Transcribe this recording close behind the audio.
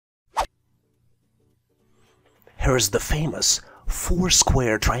Here's the famous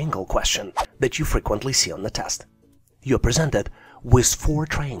four-square triangle question that you frequently see on the test. You're presented with four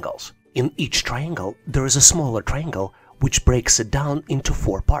triangles. In each triangle, there is a smaller triangle which breaks it down into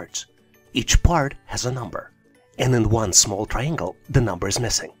four parts. Each part has a number, and in one small triangle, the number is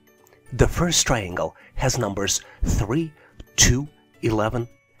missing. The first triangle has numbers 3, 2, 11,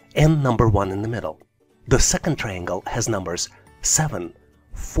 and number 1 in the middle. The second triangle has numbers 7,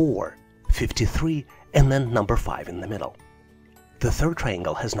 4, 53, and then number 5 in the middle. The third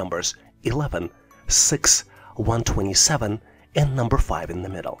triangle has numbers 11, 6, 127, and number 5 in the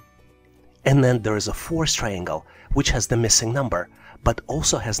middle. And then there is a fourth triangle which has the missing number, but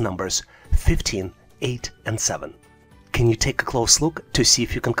also has numbers 15, 8, and 7. Can you take a close look to see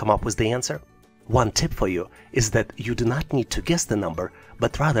if you can come up with the answer? One tip for you is that you do not need to guess the number,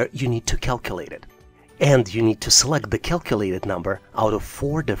 but rather you need to calculate it. And you need to select the calculated number out of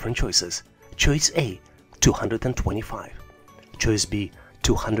four different choices. Choice A, 225. Choice B,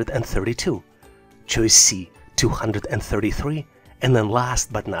 232. Choice C, 233. And then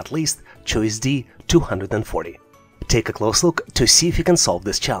last but not least, choice D, 240. Take a close look to see if you can solve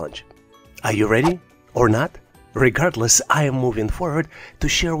this challenge. Are you ready or not? Regardless, I am moving forward to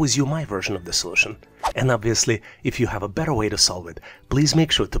share with you my version of the solution. And obviously, if you have a better way to solve it, please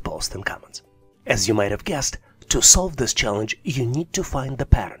make sure to post in comments. As you might have guessed, to solve this challenge, you need to find the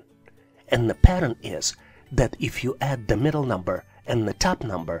pattern. And the pattern is that if you add the middle number and the top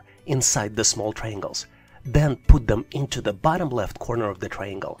number inside the small triangles, then put them into the bottom left corner of the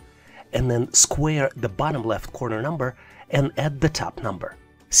triangle, and then square the bottom left corner number and add the top number.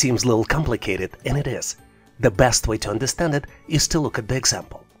 Seems a little complicated, and it is. The best way to understand it is to look at the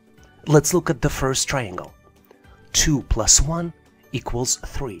example. Let's look at the first triangle. 2 plus 1 equals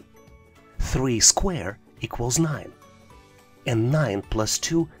 3. 3 square equals 9. And 9 plus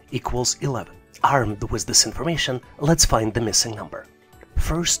 2 equals 11. Armed with this information, let's find the missing number.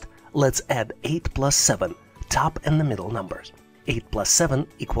 First, let's add 8 plus 7, top and the middle numbers. 8 plus 7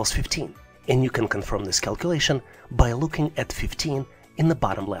 equals 15. And you can confirm this calculation by looking at 15 in the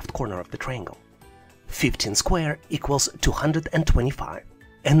bottom left corner of the triangle. 15 square equals 225.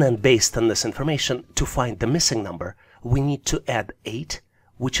 And then based on this information, to find the missing number, we need to add 8,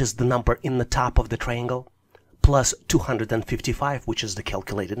 which is the number in the top of the triangle, plus 255, which is the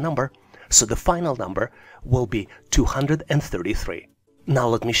calculated number. So the final number will be 233. Now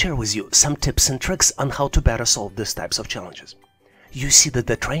let me share with you some tips and tricks on how to better solve these types of challenges. You see that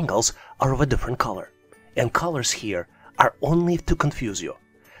the triangles are of a different color, and colors here are only to confuse you.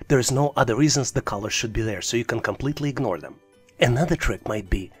 There's no other reasons the colors should be there, so you can completely ignore them. Another trick might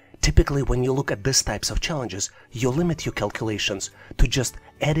be, typically when you look at these types of challenges, you limit your calculations to just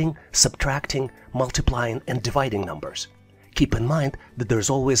adding, subtracting, multiplying, and dividing numbers. Keep in mind that there's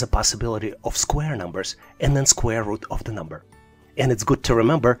always a possibility of square numbers and then square root of the number. And it's good to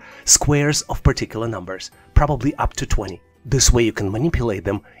remember squares of particular numbers, probably up to 20. This way you can manipulate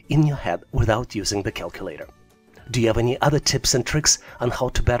them in your head without using the calculator. Do you have any other tips and tricks on how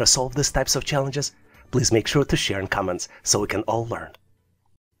to better solve these types of challenges? Please make sure to share in comments so we can all learn.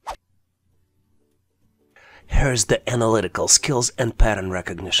 Here's the analytical skills and pattern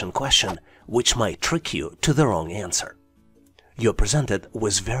recognition question, which might trick you to the wrong answer. You're presented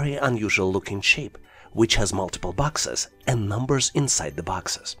with very unusual looking shape, which has multiple boxes and numbers inside the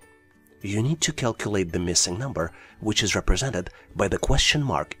boxes. You need to calculate the missing number, which is represented by the question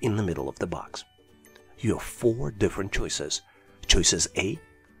mark in the middle of the box. You have four different choices. Choices A,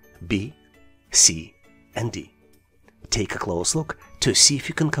 B, C, and D. Take a close look to see if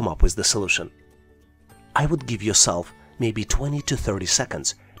you can come up with the solution. I would give yourself maybe 20 to 30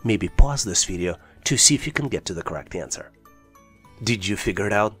 seconds, maybe pause this video to see if you can get to the correct answer. Did you figure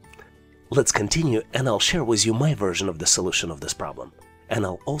it out? Let's continue, and I'll share with you my version of the solution of this problem. And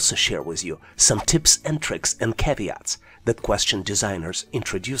I'll also share with you some tips and tricks and caveats that question designers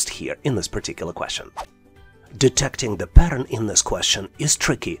introduced here in this particular question. Detecting the pattern in this question is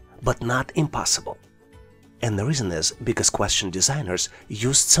tricky, but not impossible. And the reason is because question designers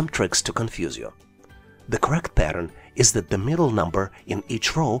used some tricks to confuse you. The correct pattern is that the middle number in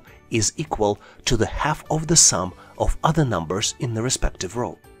each row is equal to the half of the sum of other numbers in the respective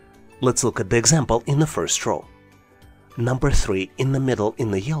row. Let's look at the example in the first row. Number 3 in the middle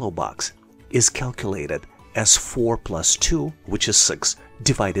in the yellow box is calculated as 4 plus 2, which is 6,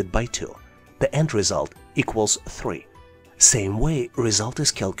 divided by 2. The end result equals 3. Same way, result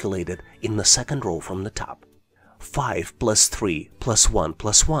is calculated in the second row from the top. 5 plus 3 plus 1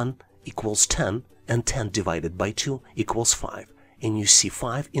 plus 1 equals 10, and 10 divided by 2 equals 5. And you see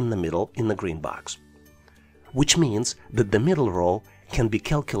 5 in the middle in the green box. Which means that the middle row can be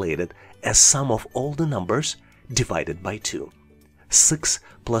calculated as sum of all the numbers divided by 2. 6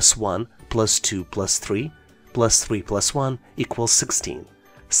 plus 1 plus 2 plus 3 plus 3 plus 1 equals 16.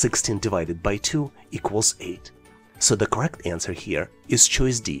 16 divided by 2 equals 8. So the correct answer here is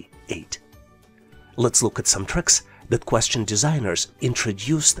choice D, 8. Let's look at some tricks that question designers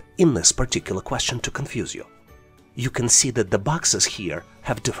introduced in this particular question to confuse you. You can see that the boxes here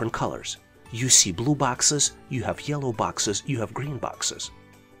have different colors. You see blue boxes, you have yellow boxes, you have green boxes.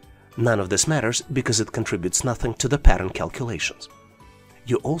 None of this matters because it contributes nothing to the pattern calculations.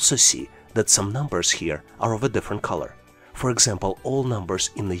 You also see that some numbers here are of a different color. For example, all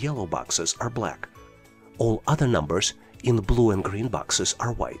numbers in the yellow boxes are black. All other numbers in the blue and green boxes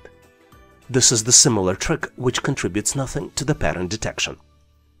are white. This is the similar trick which contributes nothing to the pattern detection.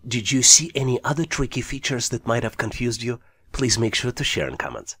 Did you see any other tricky features that might have confused you? Please make sure to share in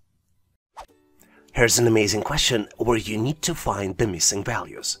comments. Here's an amazing question where you need to find the missing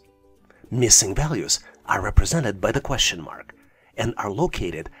values. Missing values are represented by the question mark and are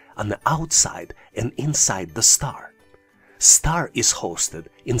located on the outside and inside the star. Star is hosted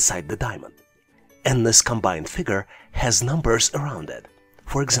inside the diamond, and this combined figure has numbers around it.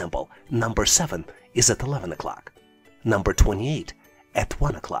 For example, number 7 is at 11 o'clock, number 28 at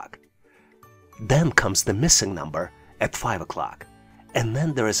 1 o'clock. Then comes the missing number at 5 o'clock, and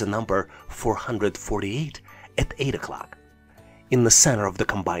then there is a number 448 at 8 o'clock. In the center of the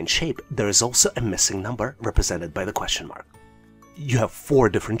combined shape, there is also a missing number represented by the question mark. You have 4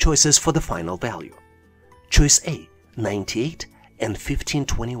 different choices for the final value. Choice A, 98 and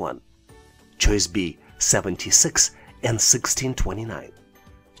 1521. Choice B, 76 and 1629.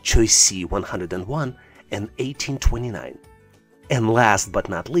 Choice C, 101 and 1829. And last but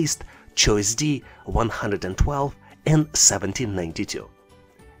not least, choice D, 112 and 1792.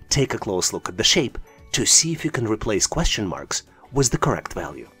 Take a close look at the shape to see if you can replace question marks with the correct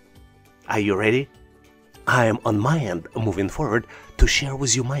value. Are you ready? I am on my end moving forward to share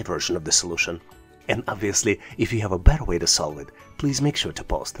with you my version of the solution. And obviously, if you have a better way to solve it, please make sure to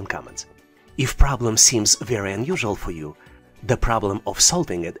post in comments. If problem seems very unusual for you, the problem of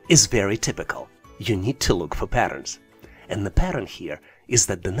solving it is very typical. You need to look for patterns. And the pattern here is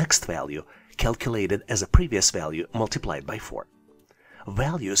that the next value calculated as a previous value multiplied by 4.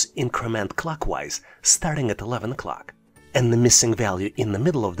 Values increment clockwise starting at 11 o'clock, and the missing value in the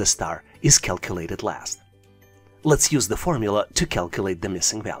middle of the star is calculated last. Let's use the formula to calculate the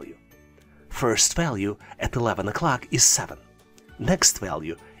missing value. First value at 11 o'clock is 7. Next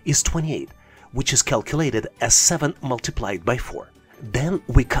value is 28, which is calculated as 7 multiplied by 4. Then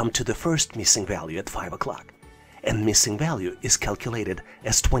we come to the first missing value at 5 o'clock, and missing value is calculated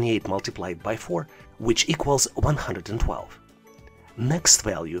as 28 multiplied by 4, which equals 112. Next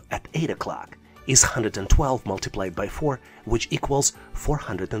value at 8 o'clock is 112 multiplied by 4, which equals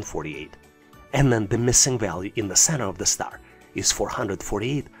 448. And then the missing value in the center of the star is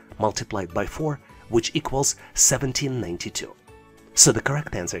 448 multiplied by 4, which equals 1792. So the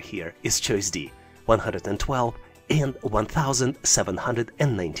correct answer here is choice D, 112 and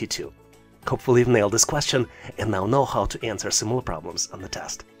 1792. Hopefully you've nailed this question and now know how to answer similar problems on the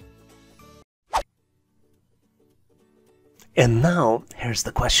test. And now, here's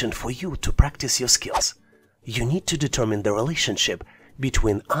the question for you to practice your skills. You need to determine the relationship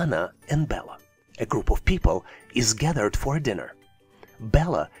between Anna and Bella. A group of people is gathered for a dinner.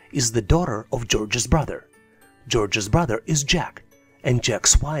 Bella is the daughter of George's brother. George's brother is Jack, and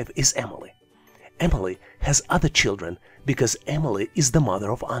Jack's wife is Emily. Emily has other children because Emily is the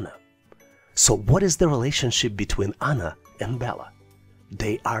mother of Anna. So what is the relationship between Anna and Bella?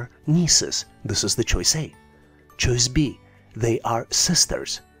 They are nieces. This is the choice A. Choice B, they are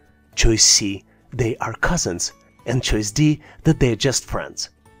sisters. Choice C, they are cousins. And choice D, that they are just friends.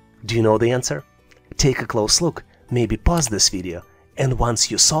 Do you know the answer? Take a close look, maybe pause this video, and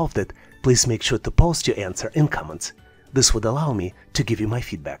once you solved it, please make sure to post your answer in comments. This would allow me to give you my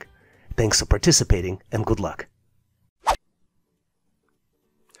feedback. Thanks for participating and good luck.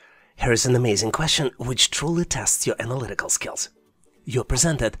 Here's an amazing question which truly tests your analytical skills. You're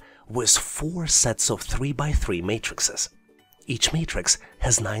presented with 4 sets of 3x3 matrices. Each matrix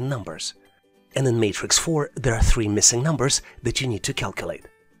has 9 numbers. And in matrix 4, there are 3 missing numbers that you need to calculate.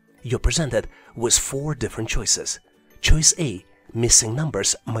 You're presented with 4 different choices. Choice A, missing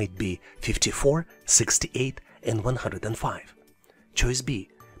numbers might be 54, 68, and 105. Choice B,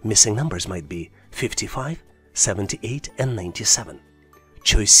 missing numbers might be 55, 78, and 97.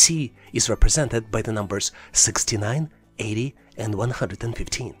 Choice C is represented by the numbers 69, 80, and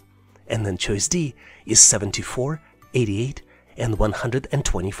 115. And then choice D is 74, 88, and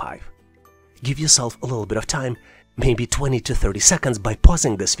 125. Give yourself a little bit of time, maybe 20 to 30 seconds by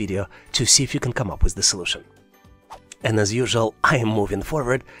pausing this video to see if you can come up with the solution. And as usual, I am moving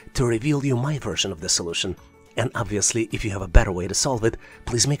forward to reveal you my version of the solution. And obviously, if you have a better way to solve it,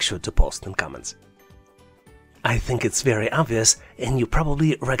 please make sure to post in comments. I think it's very obvious, and you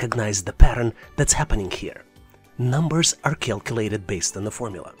probably recognize the pattern that's happening here. Numbers are calculated based on the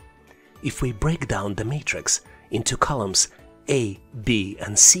formula. If we break down the matrix into columns A, B,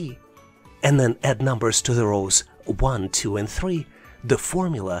 and C, and then add numbers to the rows 1, 2, and 3, the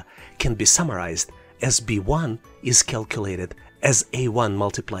formula can be summarized as B1 is calculated as A1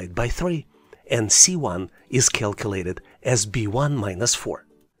 multiplied by 3, and C1 is calculated as B1 minus 4.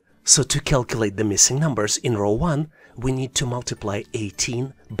 So to calculate the missing numbers in row 1, we need to multiply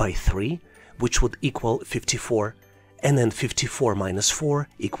 18 by 3, which would equal 54, and then 54 minus 4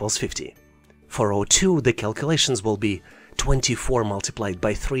 equals 50. For row 2, the calculations will be 24 multiplied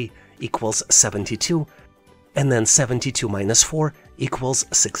by 3 equals 72, and then 72 minus 4 equals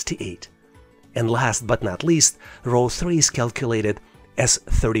 68. And last but not least, row 3 is calculated as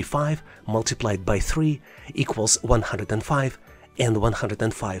 35 multiplied by 3 equals 105, and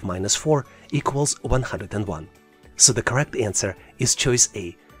 105 minus 4 equals 101. So the correct answer is choice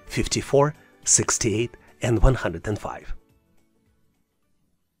A, 54, 68, and 105.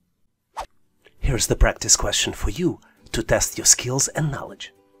 Here's the practice question for you to test your skills and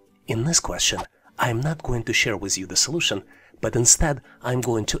knowledge. In this question, I'm not going to share with you the solution, but instead I'm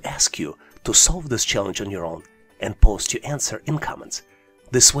going to ask you to solve this challenge on your own and post your answer in comments.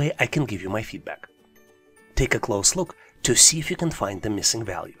 This way I can give you my feedback. Take a close look to see if you can find the missing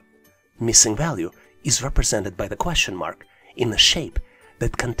value. Missing value is represented by the question mark in a shape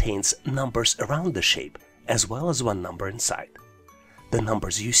that contains numbers around the shape as well as one number inside. The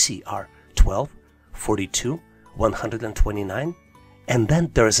numbers you see are 12, 42, 129, and then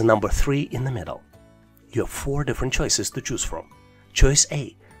there is a number 3 in the middle. You have 4 different choices to choose from. Choice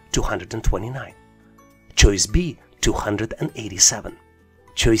A, 229. Choice B, 287.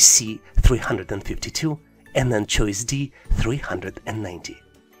 Choice C, 352. And then choice D, 390.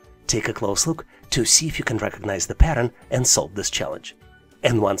 Take a close look to see if you can recognize the pattern and solve this challenge.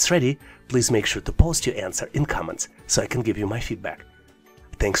 And once ready, please make sure to post your answer in comments so I can give you my feedback.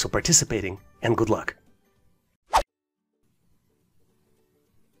 Thanks for participating and good luck!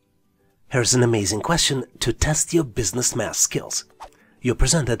 Here's an amazing question to test your business math skills. You're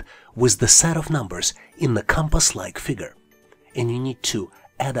presented with the set of numbers in the compass-like figure, and you need to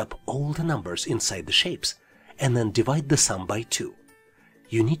add up all the numbers inside the shapes and then divide the sum by 2.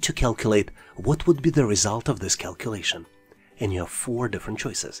 You need to calculate what would be the result of this calculation, and you have 4 different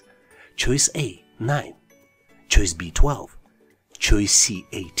choices. Choice A, 9. Choice B, 12. Choice C,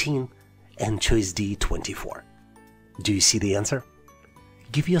 18. And choice D, 24. Do you see the answer?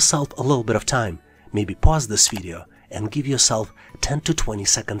 Give yourself a little bit of time, maybe pause this video and give yourself 10 to 20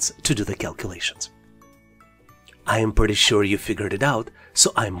 seconds to do the calculations. I am pretty sure you figured it out,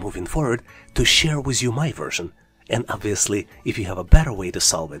 so I'm moving forward to share with you my version, and obviously if you have a better way to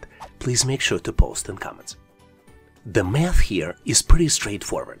solve it, please make sure to post in comments. The math here is pretty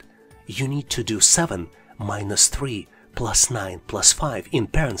straightforward. You need to do 7 minus 3 plus 9 plus 5 in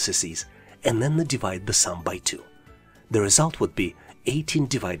parentheses and then divide the sum by 2. The result would be 18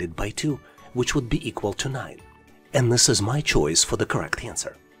 divided by 2, which would be equal to 9. And this is my choice for the correct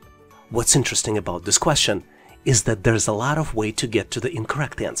answer. What's interesting about this question is that there's a lot of way to get to the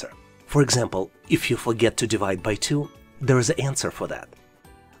incorrect answer. For example, if you forget to divide by 2, there is an answer for that.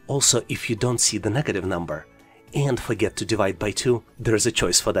 Also, if you don't see the negative number and forget to divide by 2, there is a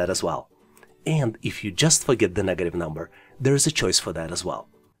choice for that as well. And if you just forget the negative number, there is a choice for that as well.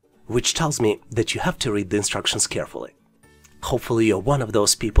 Which tells me that you have to read the instructions carefully. Hopefully you're one of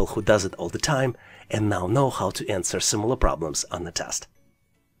those people who does it all the time and now know how to answer similar problems on the test.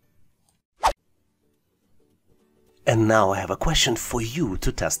 And now I have a question for you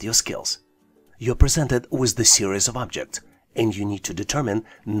to test your skills. You're presented with the series of objects, and you need to determine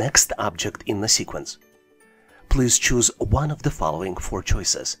next object in the sequence. Please choose one of the following 4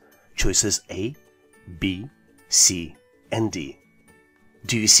 choices. Choices A, B, C, and D.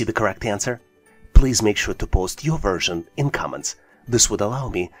 Do you see the correct answer? Please make sure to post your version in comments. This would allow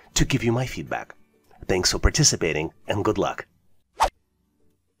me to give you my feedback. Thanks for participating and good luck!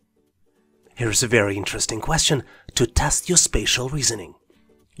 Here's a very interesting question to test your spatial reasoning.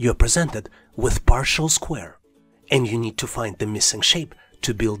 You're presented with partial square, and you need to find the missing shape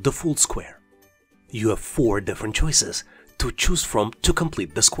to build the full square. You have 4 different choices to choose from to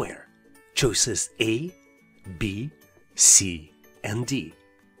complete the square. Choices A, B, C, and D.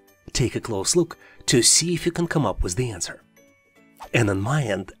 Take a close look to see if you can come up with the answer. And on my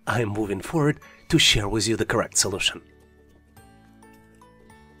end, I'm moving forward to share with you the correct solution.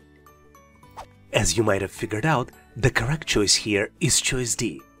 As you might have figured out, The correct choice here is choice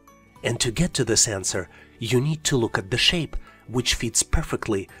D. And to get to this answer, you need to look at the shape, which fits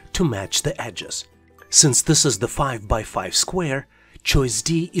perfectly to match the edges. Since this is the 5 by 5 square, choice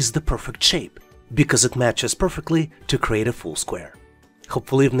D is the perfect shape, because it matches perfectly to create a full square.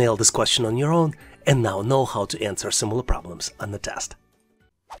 Hopefully you've nailed this question on your own and now know how to answer similar problems on the test.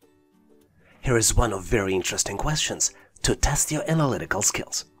 Here is one of very interesting questions to test your analytical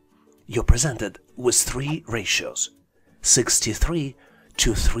skills. You're presented with three ratios: 63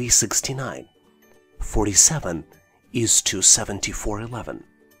 to 369, 47 is to 7411,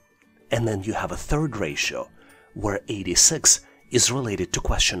 and then you have a third ratio where 86 is related to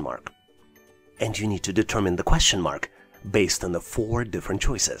question mark. And you need to determine the question mark based on the four different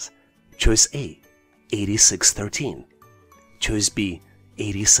choices. Choice A, 8613, choice B,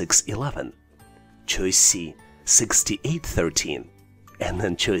 8611, choice C, 6813, and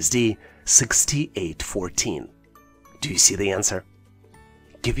then choice D, 6814. Do you see the answer?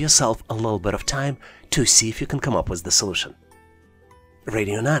 Give yourself a little bit of time to see if you can come up with the solution.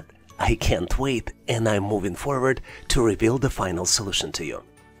 Ready or not, I can't wait, and I'm moving forward to reveal the final solution to you.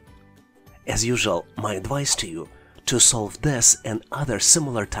 As usual, my advice to you: to solve this and other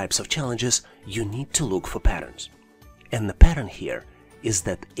similar types of challenges, you need to look for patterns. And the pattern here is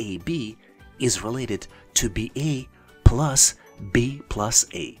that AB is related to BA plus B plus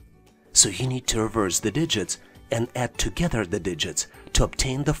A. So you need to reverse the digits and add together the digits to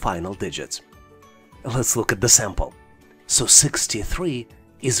obtain the final digits. Let's look at the sample. So 63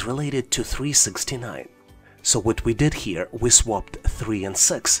 is related to 369. So what we did here, we swapped 3 and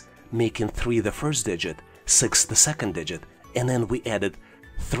 6, making 3 the first digit, 6 the second digit, and then we added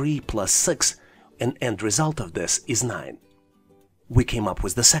 3 plus 6, and end result of this is 9. We came up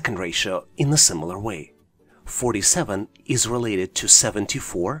with the second ratio in a similar way. 47 is related to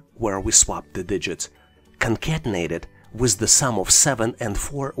 74, where we swapped the digits, concatenated with the sum of 7 and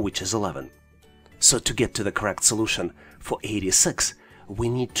 4, which is 11. So to get to the correct solution for 86, we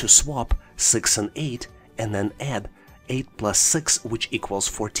need to swap 6 and 8 and then add 8 plus 6, which equals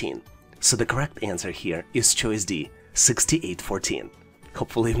 14. So the correct answer here is choice D, 6814.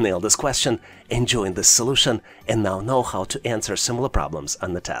 Hopefully you've nailed this question, enjoyed this solution, and now know how to answer similar problems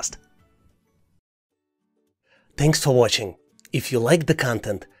on the test. Thanks for watching. If you liked the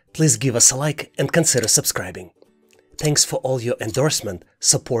content, please give us a like and consider subscribing. Thanks for all your endorsement,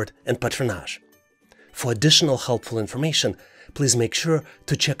 support, and patronage. For additional helpful information, please make sure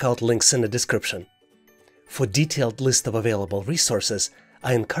to check out links in the description. For detailed list of available resources,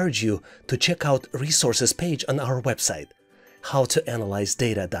 I encourage you to check out resources page on our website,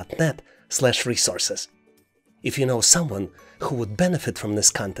 howtoanalyzedata.net/resources. If you know someone who would benefit from this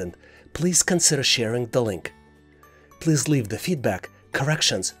content, please consider sharing the link. Please leave the feedback,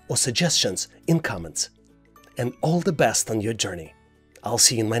 corrections, or suggestions in comments. And all the best on your journey. I'll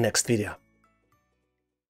see you in my next video.